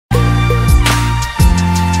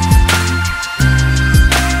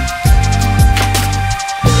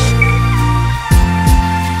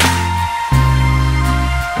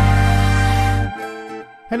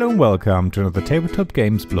Hello and welcome to another Tabletop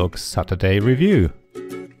Games blog Saturday review.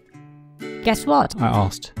 Guess what? I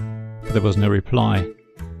asked, but there was no reply.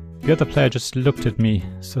 The other player just looked at me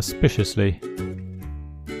suspiciously.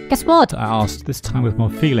 Guess what? I asked, this time with more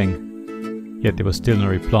feeling, yet there was still no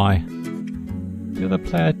reply. The other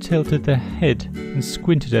player tilted their head and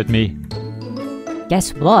squinted at me.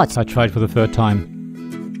 Guess what? I tried for the third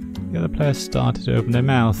time. The other player started to open their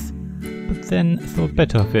mouth, but then thought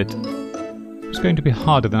better of it. It was going to be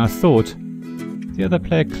harder than I thought. The other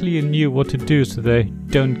player clearly knew what to do so they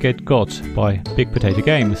don't get got by Big Potato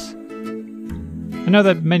Games. I know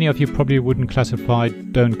that many of you probably wouldn't classify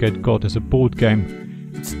Don't Get Got as a board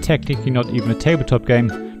game. It's technically not even a tabletop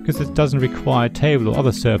game because it doesn't require a table or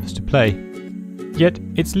other surface to play. Yet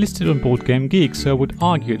it's listed on Board Game Geek, so I would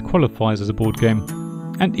argue it qualifies as a board game.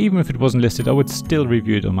 And even if it wasn't listed, I would still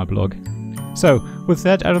review it on my blog. So with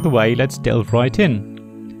that out of the way, let's delve right in.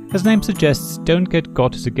 As the name suggests, Don't Get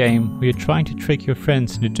Got is a game where you're trying to trick your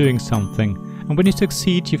friends into doing something, and when you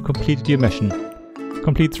succeed, you've completed your mission.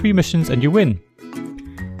 Complete 3 missions and you win.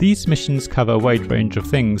 These missions cover a wide range of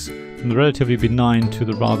things, from the relatively benign to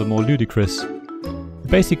the rather more ludicrous. The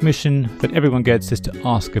basic mission that everyone gets is to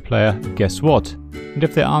ask a player, guess what? And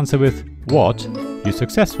if they answer with, what? You're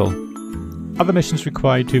successful. Other missions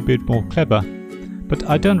require you to be a bit more clever, but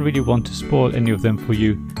I don't really want to spoil any of them for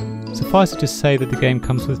you. Suffice it to say that the game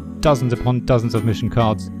comes with dozens upon dozens of mission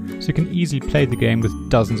cards, so you can easily play the game with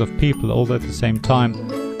dozens of people all at the same time,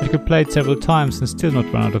 and you can play it several times and still not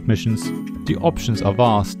run out of missions. The options are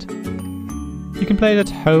vast. You can play it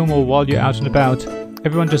at home or while you're out and about.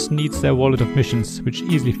 Everyone just needs their wallet of missions, which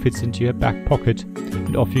easily fits into your back pocket,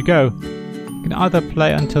 and off you go. You can either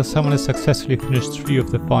play until someone has successfully finished 3 of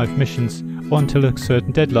the 5 missions, or until a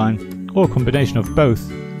certain deadline, or a combination of both.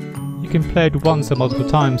 You can play it once or multiple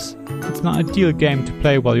times. It's an ideal game to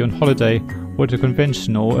play while you're on holiday, or at a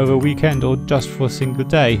convention, or over a weekend, or just for a single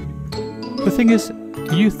day. The thing is,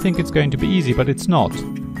 you think it's going to be easy, but it's not.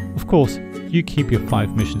 Of course, you keep your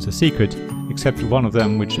 5 missions a secret, except one of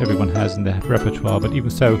them which everyone has in their repertoire, but even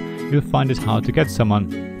so, you'll find it hard to get someone.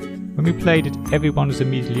 When we played it, everyone was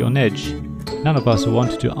immediately on edge. None of us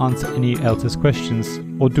wanted to answer anyone else's questions,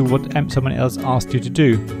 or do what someone else asked you to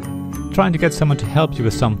do. Trying to get someone to help you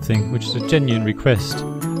with something, which is a genuine request,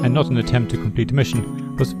 and not an attempt to complete a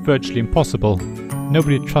mission, was virtually impossible.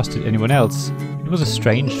 Nobody trusted anyone else. It was a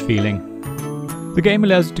strange feeling. The game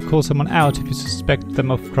allows you to call someone out if you suspect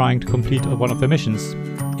them of trying to complete one of their missions.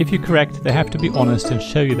 If you're correct, they have to be honest and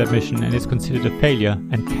show you their mission, and it's considered a failure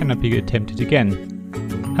and cannot be attempted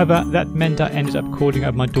again. However, that meant I ended up calling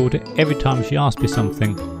out my daughter every time she asked me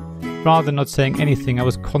something. Rather than not saying anything, I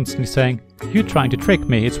was constantly saying, "You're trying to trick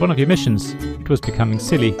me, it's one of your missions." It was becoming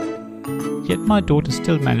silly. Yet my daughter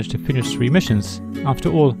still managed to finish 3 missions. After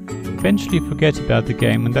all, eventually you forget about the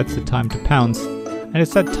game, and that's the time to pounce. And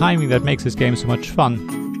it's that timing that makes this game so much fun.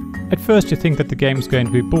 At first you think that the game is going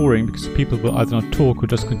to be boring because people will either not talk or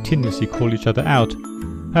just continuously call each other out.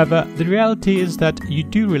 However, the reality is that you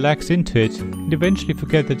do relax into it and eventually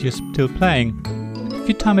forget that you're still playing. If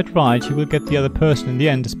you time it right, you will get the other person in the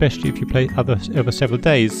end, especially if you play over several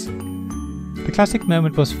days. The classic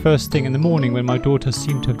moment was first thing in the morning when my daughter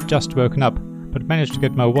seemed to have just woken up, but managed to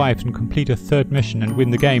get my wife to complete her 3rd mission and win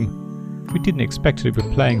the game. We didn't expect her to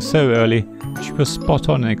be playing so early, but she was spot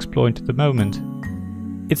on and exploited the moment.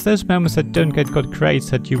 It's those moments that Don't Get Got creates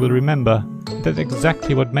that you will remember. That's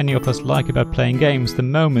exactly what many of us like about playing games, the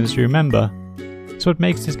moments you remember. It's what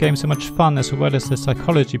makes this game so much fun, as well as the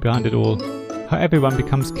psychology behind it all. How everyone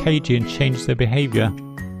becomes cagey and changes their behaviour.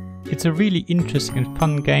 It's a really interesting and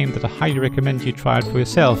fun game that I highly recommend you try out for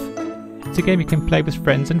yourself. It's a game you can play with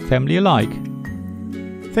friends and family alike.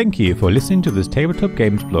 Thank you for listening to this Tabletop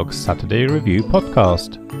Games blog Saturday review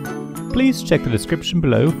podcast. Please check the description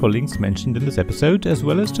below for links mentioned in this episode, as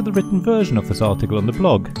well as to the written version of this article on the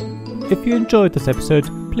blog. If you enjoyed this episode,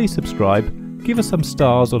 please subscribe, give us some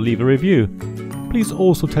stars or leave a review. Please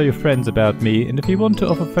also tell your friends about me, and if you want to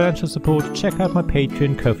offer financial support, check out my Patreon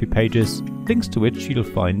and Ko-fi pages, links to which you'll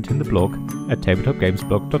find in the blog at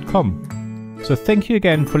tabletopgamesblog.com. So thank you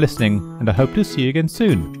again for listening, and I hope to see you again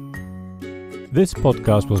soon. This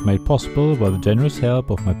podcast was made possible by the generous help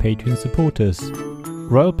of my Patreon supporters: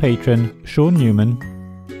 Royal Patron Sean Newman,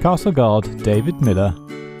 Castle Guard David Miller,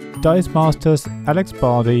 Dice Masters Alex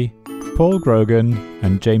Bardi, Paul Grogan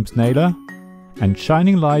and James Naylor, and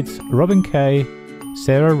Shining Lights Robin Kay,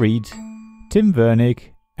 Sarah Reed, Tim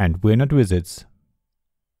Vernick, and We're Not Wizards.